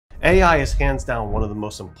AI is hands down one of the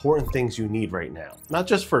most important things you need right now, not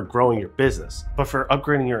just for growing your business, but for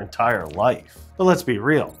upgrading your entire life. But let's be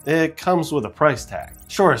real, it comes with a price tag.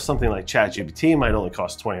 Sure, something like ChatGPT might only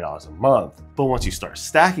cost $20 a month, but once you start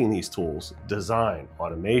stacking these tools, design,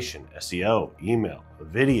 automation, SEO, email,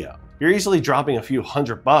 video, you're easily dropping a few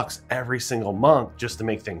 $100 every single month just to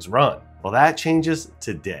make things run. Well, that changes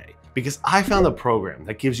today, because I found a program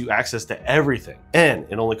that gives you access to everything, and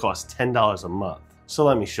it only costs $10 a month. So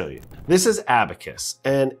let me show you. This is Abacus,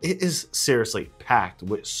 and it is seriously packed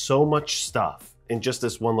with so much stuff in just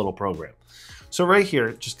this one little program. So right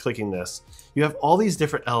here, just clicking this, you have all these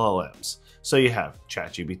different LLMs. So you have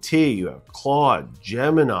ChatGPT, you have Claude,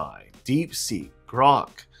 Gemini, DeepSeek,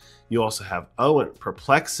 Grok. You also have Owen,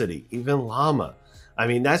 Perplexity, even Llama. I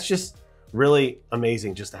mean, that's just really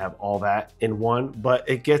amazing just to have all that in one, but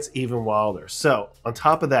it gets even wilder. So on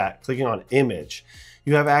top of that, clicking on image,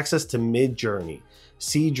 you have access to Midjourney,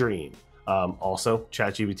 Seedream, also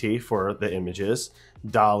ChatGPT for the images,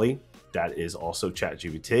 DALL-E, that is also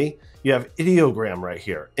ChatGPT. You have Ideogram right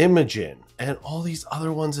here, Imagen, and all these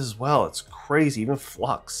other ones as well. It's crazy, even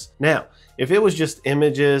Flux. Now, if it was just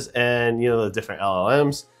images and the different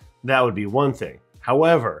LLMs, that would be one thing.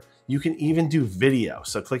 However, you can even do video.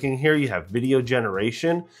 So clicking here, you have video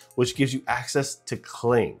generation, which gives you access to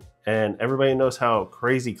Kling. And everybody knows how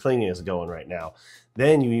crazy Kling is going right now.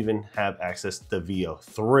 Then you even have access to Veo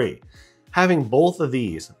 3. Having both of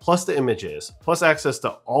these, plus the images, plus access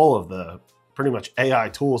to all of the pretty much AI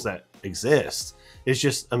tools that exist, is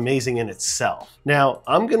just amazing in itself. Now,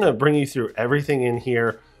 I'm gonna bring you through everything in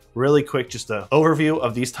here really quick, just an overview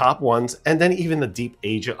of these top ones, and then even the Deep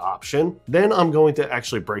Agent option. Then I'm going to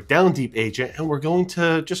actually break down Deep Agent, and we're going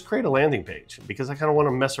to just create a landing page because I kind of want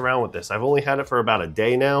to mess around with this. I've only had it for about a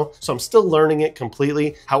day now, so I'm still learning it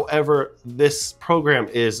completely. However, this program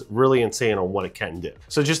is really insane on what it can do.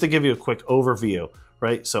 So just to give you a quick overview,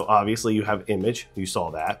 right? So obviously you have image, you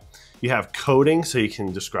saw that. You have coding, so you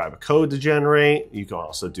can describe a code to generate. You can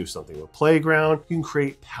also do something with Playground. You can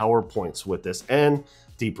create PowerPoints with this, and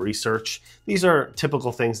deep research. These are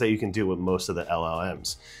typical things that you can do with most of the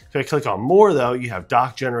LLMs. If I click on more though, you have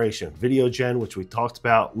doc generation, video gen, which we talked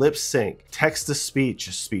about, lip sync, text to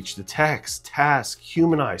speech, speech to text, task,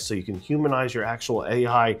 humanize, so you can humanize your actual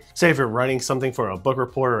AI. Say if you're writing something for a book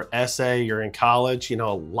report or essay, you're in college, a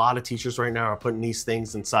lot of teachers right now are putting these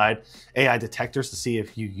things inside AI detectors to see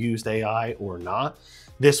if you used AI or not.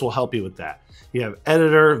 This will help you with that. You have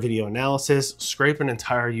editor, video analysis, scrape an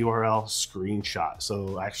entire URL, screenshot.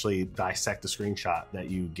 So actually dissect the screenshot that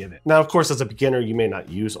you give it. Now, of course, as a beginner, you may not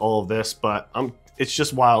use all of this, but it's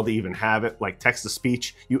just wild to even have it. Like text to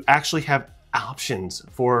speech, you actually have options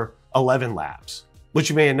for 11 Labs, which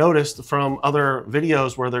you may have noticed from other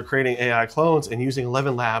videos where they're creating AI clones and using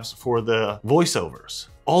 11 Labs for the voiceovers.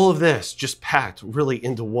 All of this just packed really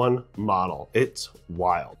into one model. It's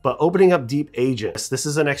wild. But opening up Deep Agent, this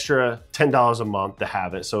is an extra $10 a month to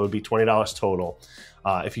have it, so it would be $20 total.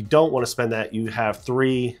 If you don't want to spend that, you have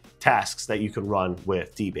 3 tasks that you can run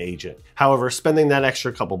with Deep Agent. However, spending that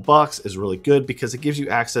extra couple bucks is really good because it gives you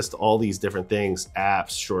access to all these different things,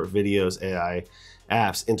 apps, short videos, AI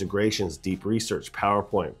apps, integrations, deep research,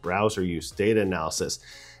 PowerPoint, browser use, data analysis.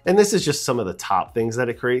 And this is just some of the top things that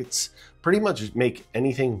it creates. Pretty much make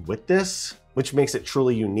anything with this, which makes it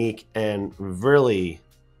truly unique and really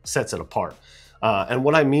sets it apart. And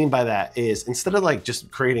what I mean by that is instead of like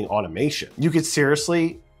just creating automation, you could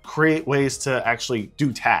seriously create ways to actually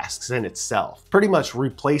do tasks in itself, pretty much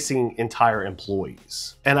replacing entire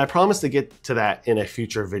employees. And I promise to get to that in a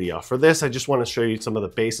future video. For this, I just want to show you some of the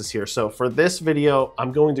basis here. So for this video,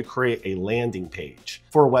 I'm going to create a landing page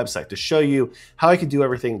for a website to show you how I could do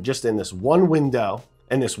everything just in this one window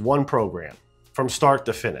and this one program from start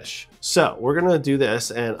to finish. So we're gonna do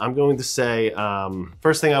this, and I'm going to say,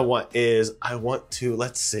 first thing I want to,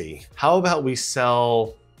 let's see, how about we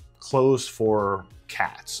sell clothes for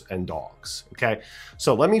cats and dogs, okay?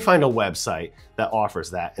 So let me find a website that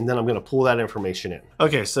offers that, and then I'm gonna pull that information in.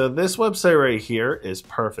 Okay, so this website right here is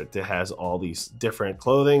perfect. It has all these different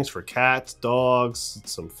clothings for cats, dogs,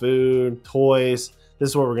 some food, toys. This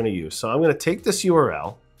is what we're gonna use. So I'm gonna take this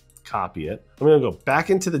URL, copy it. I'm gonna go back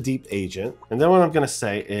into the Deep Agent, and then what I'm gonna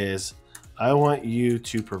say is, I want you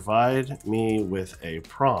to provide me with a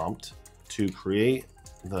prompt to create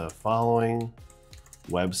the following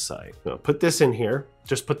website. I'm gonna put this in here,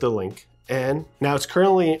 just put the link And now it's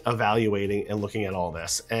currently evaluating and looking at all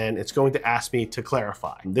this, and it's going to ask me to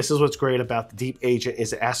clarify. This is what's great about the Deep Agent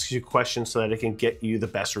is it asks you questions so that it can get you the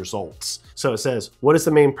best results. So it says, what is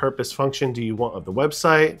the main purpose function do you want of the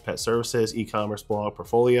website, pet services, e-commerce, blog,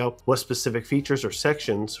 portfolio? What specific features or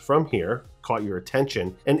sections from here caught your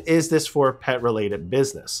attention? And is this for a pet related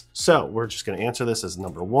business? So we're just gonna answer this as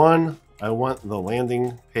number 1, I want the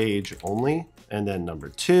landing page only. And then number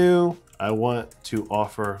 2, I want to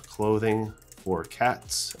offer clothing for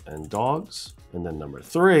cats and dogs. And then number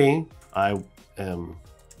 3, I am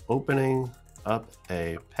opening up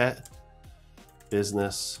a pet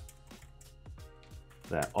business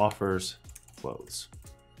that offers clothes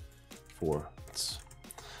for pets.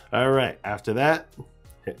 All right, after that,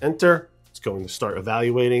 hit enter. It's going to start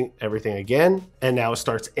evaluating everything again. And now it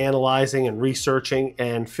starts analyzing and researching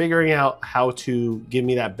and figuring out how to give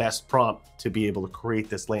me that best prompt to be able to create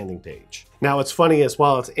this landing page. Now it's funny as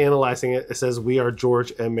well, it's analyzing it. It says, we are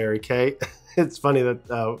George and Mary Kay. It's funny that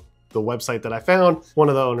the website that I found, one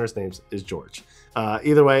of the owners' names is George.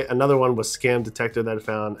 Either way, another one was Scam Detector that I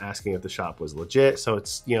found asking if the shop was legit. So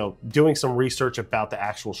it's, you know, doing some research about the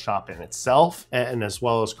actual shop in itself and as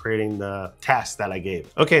well as creating the task that I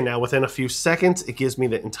gave. Okay, now within a few seconds, it gives me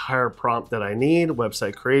the entire prompt that I need: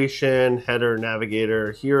 website creation, header,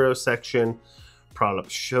 navigator, hero section,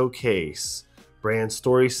 product showcase, brand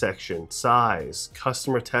story section, size,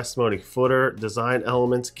 customer testimony, footer, design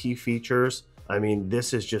elements, key features. I mean,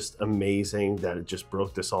 this is just amazing that it just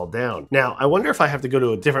broke this all down. Now, I wonder if I have to go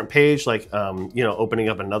to a different page, like, you know, opening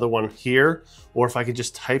up another one here, or if I could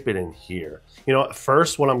just type it in here. You know,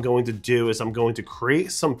 first, what I'm going to do is I'm going to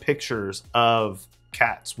create some pictures of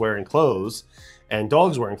cats wearing clothes and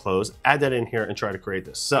dogs wearing clothes, add that in here and try to create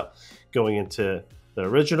this. So going into the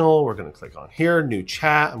original, we're gonna click on here, new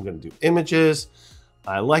chat, I'm gonna do images.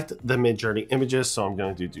 I liked the Midjourney images, so I'm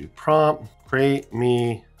going to do prompt, create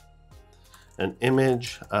me an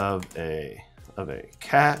image of a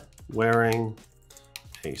cat wearing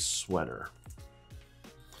a sweater.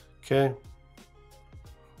 Okay,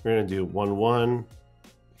 we're gonna do 1-1,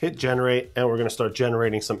 hit generate, and we're gonna start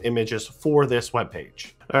generating some images for this web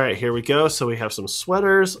page. All right, here we go. So we have some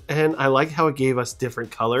sweaters, and I like how it gave us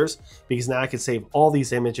different colors because now I can save all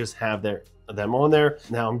these images, have them on there.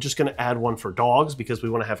 Now I'm just gonna add one for dogs because we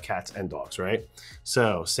wanna have cats and dogs, right?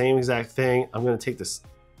 So same exact thing. I'm gonna take this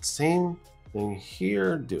same thing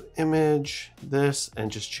here, do image, this,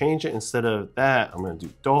 and just change it. Instead of that, I'm gonna do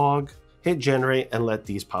dog, hit generate, and let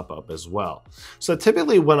these pop up as well. So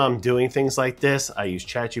typically when I'm doing things like this, I use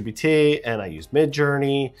ChatGPT and I use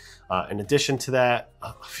Midjourney. In addition to that,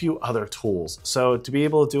 a few other tools. So to be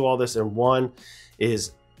able to do all this in one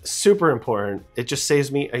is super important. It just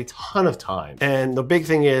saves me a ton of time. And the big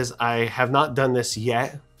thing is I have not done this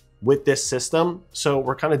yet with this system. So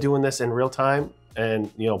we're kind of doing this in real time,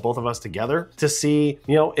 and you know, both of us together to see,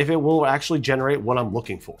 you know, if it will actually generate what I'm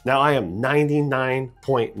looking for. Now I am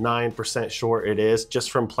 99.9% sure it is,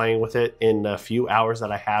 just from playing with it in a few hours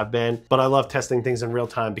that I have been. But I love testing things in real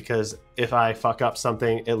time because if I fuck up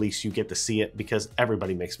something, at least you get to see it because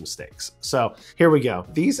everybody makes mistakes. So here we go.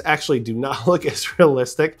 These actually do not look as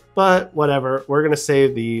realistic, but whatever. We're gonna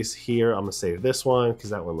save these here. I'm gonna save this one because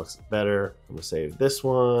that one looks better. I'm gonna save this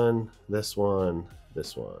one, this one,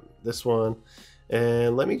 this one, this one.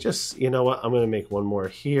 And let me just, you know what, I'm gonna make one more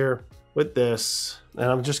here with this. And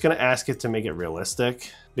I'm just gonna ask it to make it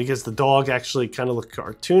realistic because the dog actually kind of looked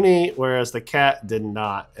cartoony, whereas the cat did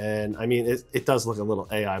not. And I mean, it does look a little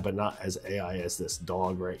AI, but not as AI as this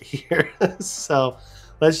dog right here. So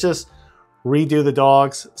let's just redo the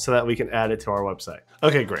dogs so that we can add it to our website.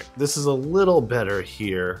 Okay, great. This is a little better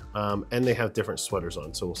here. And they have different sweaters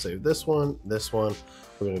on. So we'll save this one, this one.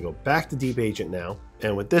 We're gonna go back to Deep Agent now.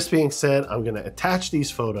 And with this being said, I'm gonna attach these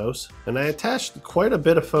photos. And I attached quite a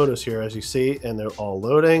bit of photos here, as you see, and they're all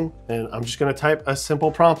loading. And I'm just gonna type a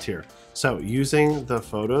simple prompt here. So using the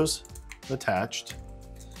photos attached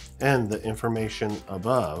and the information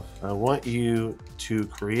above, I want you to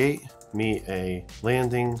create me a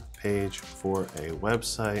landing page for a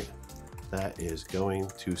website that is going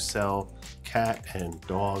to sell cat and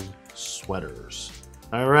dog sweaters.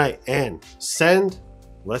 All right, and send.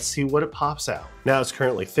 Let's see what it pops out. Now it's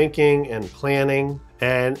currently thinking and planning,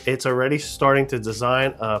 and it's already starting to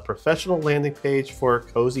design a professional landing page for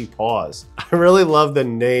Cozy Paws. I really love the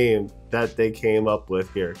name that they came up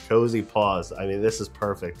with here, Cozy Paws. I mean, this is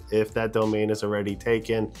perfect if that domain is already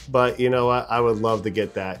taken, but you know what? I would love to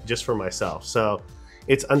get that just for myself. So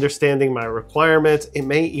It's understanding my requirements. It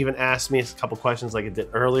may even ask me a couple questions like it did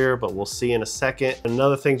earlier, but we'll see in a second.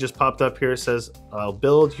 Another thing just popped up here. It says,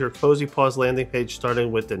 build your Cozy Paws landing page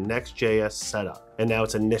starting with the Next.js setup. And now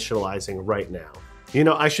it's initializing right now. You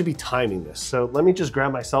know, I should be timing this. So let me just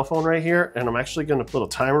grab my cell phone right here, and I'm actually gonna put a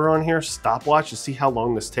timer on here, stopwatch, to see how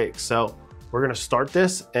long this takes. So we're gonna start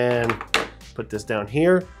this and put this down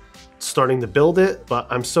here, starting to build it, but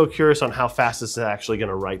I'm so curious on how fast this is actually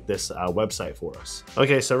gonna write this website for us.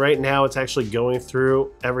 Okay, so right now it's actually going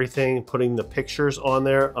through everything, putting the pictures on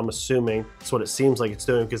there. I'm assuming that's what it seems like it's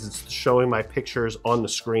doing because it's showing my pictures on the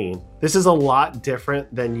screen. This is a lot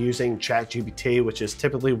different than using ChatGPT, which is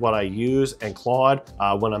typically what I use, and Claude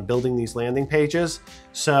when I'm building these landing pages.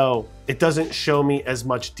 So it doesn't show me as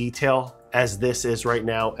much detail as this is right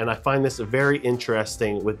now. And I find this very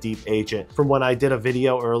interesting with Deep Agent from when I did a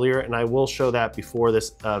video earlier, and I will show that before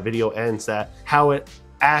this video ends, that how it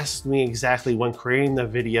asked me exactly when creating the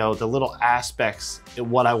video, the little aspects and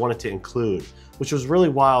what I wanted to include, which was really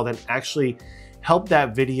wild and actually helped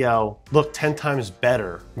that video look 10 times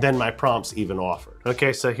better than my prompts even offered.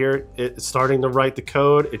 Okay, so here it's starting to write the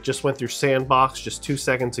code. It just went through Sandbox just 2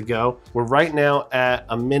 seconds ago. We're right now at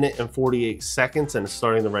 1 minute and 48 seconds and it's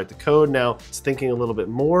starting to write the code. Now it's thinking a little bit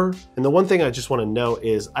more. And the one thing I just wanna note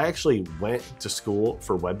is I actually went to school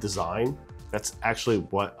for web design. That's actually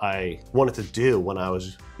what I wanted to do when I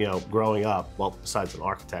was, growing up, well, besides an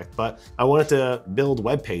architect, but I wanted to build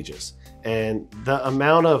web pages. And the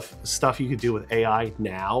amount of stuff you could do with AI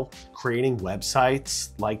now, creating websites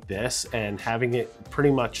like this and having it pretty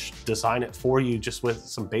much design it for you just with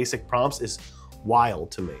some basic prompts is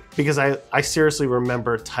wild to me. Because I seriously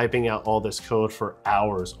remember typing out all this code for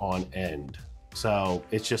hours on end. So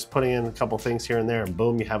it's just putting in a couple things here and there and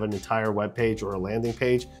boom, you have an entire web page or a landing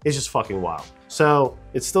page. It's just fucking wild. So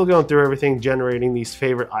it's still going through everything, generating these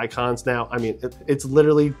favorite icons now. I mean, it's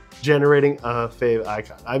literally generating a favorite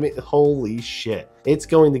icon. I mean, holy shit. It's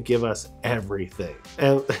going to give us everything.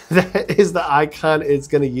 And that is the icon it's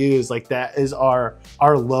gonna use. Like that is our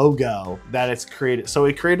logo that it's created. So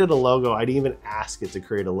it created a logo. I didn't even ask it to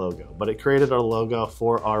create a logo, but it created a logo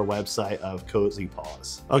for our website of Cozy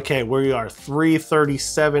Paws. Okay, we are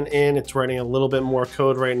 3:37 in. It's writing a little bit more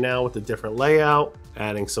code right now with a different layout,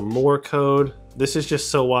 adding some more code. This is just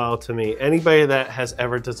so wild to me. Anybody that has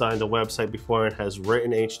ever designed a website before and has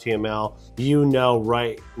written HTML, you know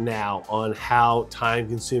right now on how time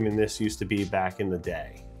consuming this used to be back in the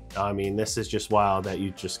day. I mean, this is just wild that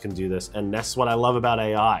you just can do this. And that's what I love about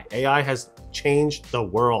AI. AI has changed the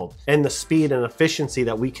world and the speed and efficiency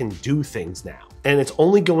that we can do things now. And it's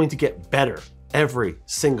only going to get better every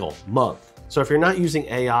single month. So if you're not using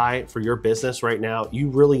AI for your business right now, you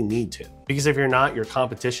really need to. Because if you're not, your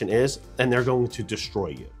competition is, and they're going to destroy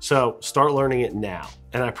you. So start learning it now.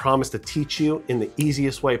 And I promise to teach you in the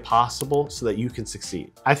easiest way possible so that you can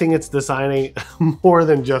succeed. I think it's designing more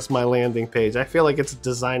than just my landing page. I feel like it's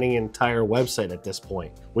designing an entire website at this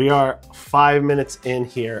point. We are 5 minutes in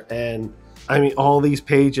here, and I mean, all these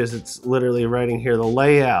pages, it's literally writing here, the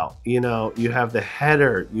layout, you have the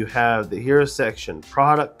header, you have the hero section,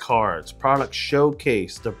 product cards, product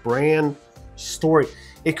showcase, the brand story.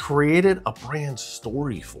 It created a brand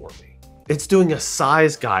story for me. It's doing a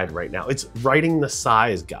size guide right now. It's writing the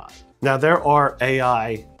size guide. Now there are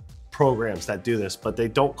AI programs that do this, but they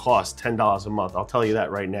don't cost $10 a month. I'll tell you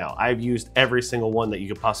that right now. I've used every single one that you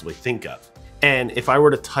could possibly think of. And if I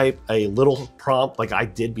were to type a little prompt like I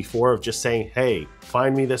did before of just saying, hey,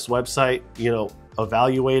 find me this website,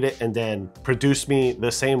 evaluate it, and then produce me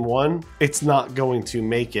the same one, it's not going to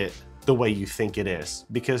make it the way you think it is,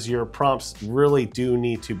 because your prompts really do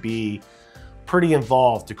need to be pretty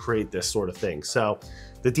involved to create this sort of thing. So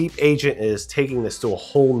the Deep Agent is taking this to a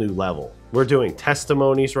whole new level. We're doing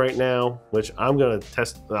testimonies right now, which I'm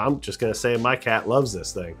just gonna say my cat loves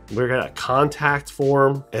this thing. We're gonna contact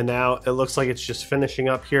form, and now it looks like it's just finishing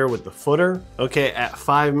up here with the footer. Okay, at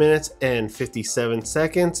 5 minutes and 57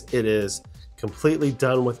 seconds, it is completely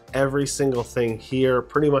done with every single thing here,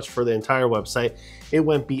 pretty much for the entire website. It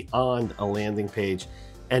went beyond a landing page,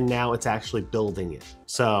 and now it's actually building it.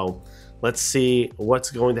 So let's see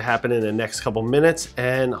what's going to happen in the next couple minutes,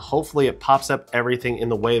 and hopefully it pops up everything in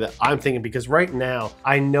the way that I'm thinking, because right now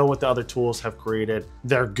I know what the other tools have created.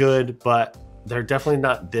 They're good, but they're definitely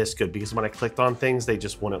not this good because when I clicked on things, they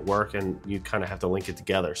just wouldn't work and you kind of have to link it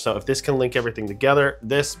together. So if this can link everything together,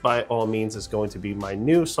 this by all means is going to be my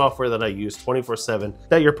new software that I use 24/7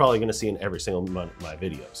 that you're probably going to see in every single one of my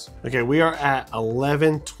videos. Okay, we are at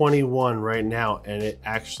 11:21 right now and it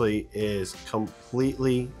actually is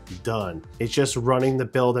completely done. It's just running the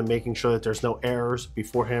build and making sure that there's no errors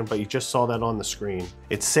beforehand, but you just saw that on the screen.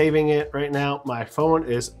 It's saving it right now. My phone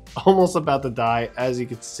is almost about to die. As you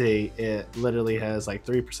can see, it literally has like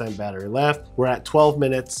 3% battery left. We're at 12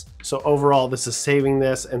 minutes. So overall, this is saving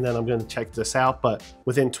this, and then I'm going to check this out. But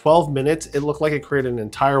within 12 minutes, it looked like it created an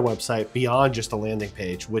entire website beyond just a landing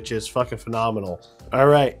page, which is fucking phenomenal. All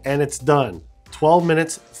right, and it's done. 12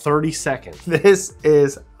 minutes, 30 seconds. This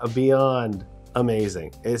is beyond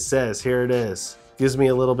amazing. It says, here it is. Gives me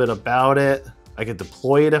a little bit about it. I could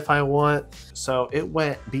deploy it if I want. So it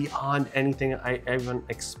went beyond anything I even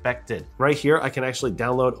expected. Right here, I can actually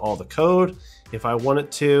download all the code. If I wanted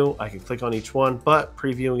to, I can click on each one, but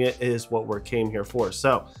previewing it is what we came here for.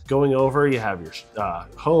 So going over, you have your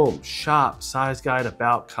home, shop, size guide,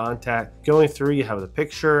 about, contact. Going through, you have the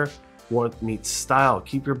picture, what meets style.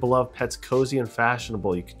 Keep your beloved pets cozy and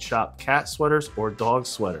fashionable. You can shop cat sweaters or dog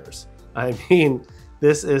sweaters. I mean,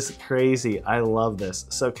 this is crazy. I love this.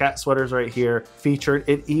 So cat sweaters right here featured.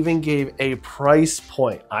 It even gave a price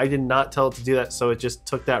point. I did not tell it to do that, so it just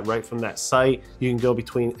took that right from that site. You can go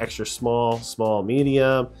between extra small, small,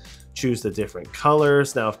 medium, choose the different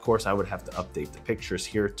colors. Now, of course, I would have to update the pictures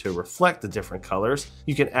here to reflect the different colors.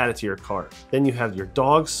 You can add it to your cart. Then you have your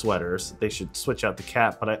dog sweaters. They should switch out the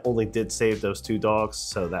cat, but I only did save those 2 dogs,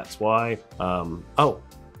 so that's why. Oh,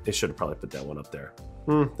 they should have probably put that one up there.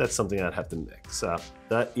 That's something I'd have to mix up.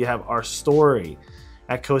 That you have our story.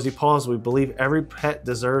 At Cozy Paws, we believe every pet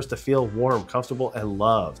deserves to feel warm, comfortable, and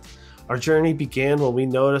loved. Our journey began when we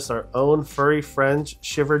noticed our own furry friends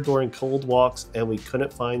shivered during cold walks and we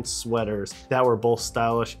couldn't find sweaters that were both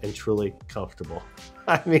stylish and truly comfortable.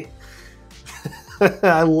 I mean,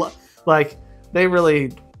 like, they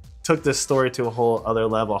really took this story to a whole other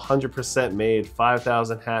level. 100% made,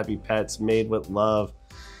 5,000 happy pets made with love.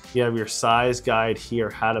 You have your size guide here,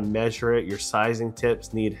 how to measure it, your sizing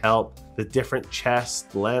tips, need help, the different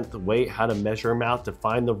chest, length, weight, how to measure them out to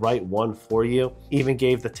find the right one for you. Even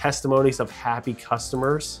gave the testimonies of happy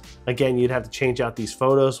customers. Again, you'd have to change out these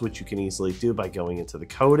photos, which you can easily do by going into the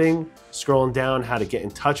coding. Scrolling down, how to get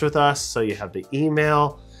in touch with us. So you have the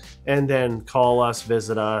email, and then call us,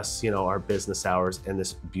 visit us, you know, our business hours, and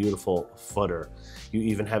this beautiful footer. You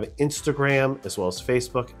even have Instagram as well as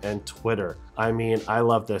Facebook and Twitter. I mean, I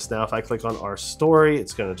love this. Now, if I click on our story,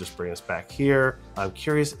 it's gonna just bring us back here. I'm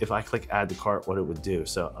curious if I click add to cart, what it would do.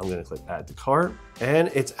 So I'm gonna click add to cart and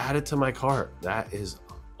it's added to my cart. That is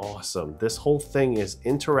awesome. This whole thing is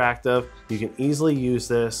interactive. You can easily use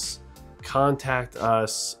this. Contact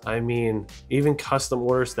us. I mean, even custom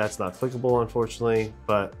orders, that's not clickable, unfortunately,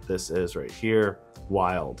 but this is right here.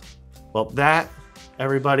 Wild. Well, that,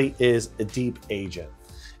 everybody, is a Deep Agent.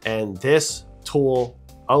 And this tool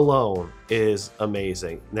alone is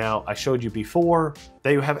amazing. Now, I showed you before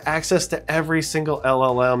that you have access to every single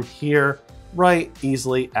LLM here, right?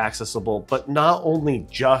 Easily accessible, but not only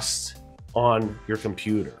just on your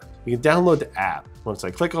computer. You can download the app. Once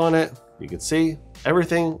I click on it, you can see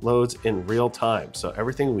everything loads in real time. So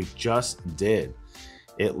everything we just did,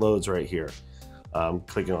 it loads right here.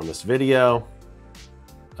 Clicking on this video.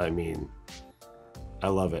 I mean, I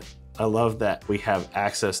love it. I love that we have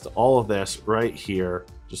access to all of this right here.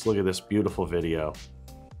 Just look at this beautiful video.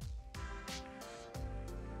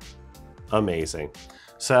 Amazing.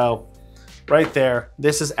 So right there,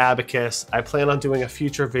 this is Abacus. I plan on doing a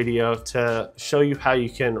future video to show you how you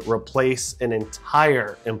can replace an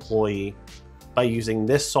entire employee by using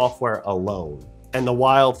this software alone. And the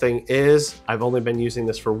wild thing is, I've only been using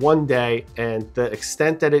this for 1 day, and the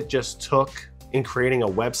extent that it just took in creating a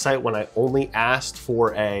website when I only asked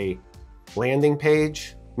for a landing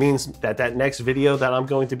page means that that next video that I'm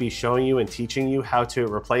going to be showing you and teaching you how to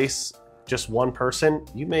replace just one person,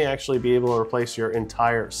 you may actually be able to replace your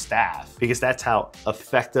entire staff, because that's how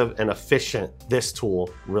effective and efficient this tool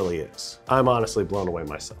really is. I'm honestly blown away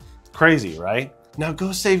myself. Crazy, right? Now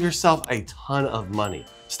go save yourself a ton of money.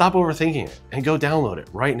 Stop overthinking it and go download it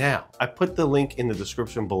right now. I put the link in the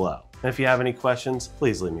description below. And if you have any questions,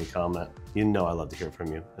 please leave me a comment. You know I love to hear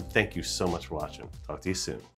from you. And thank you so much for watching. Talk to you soon.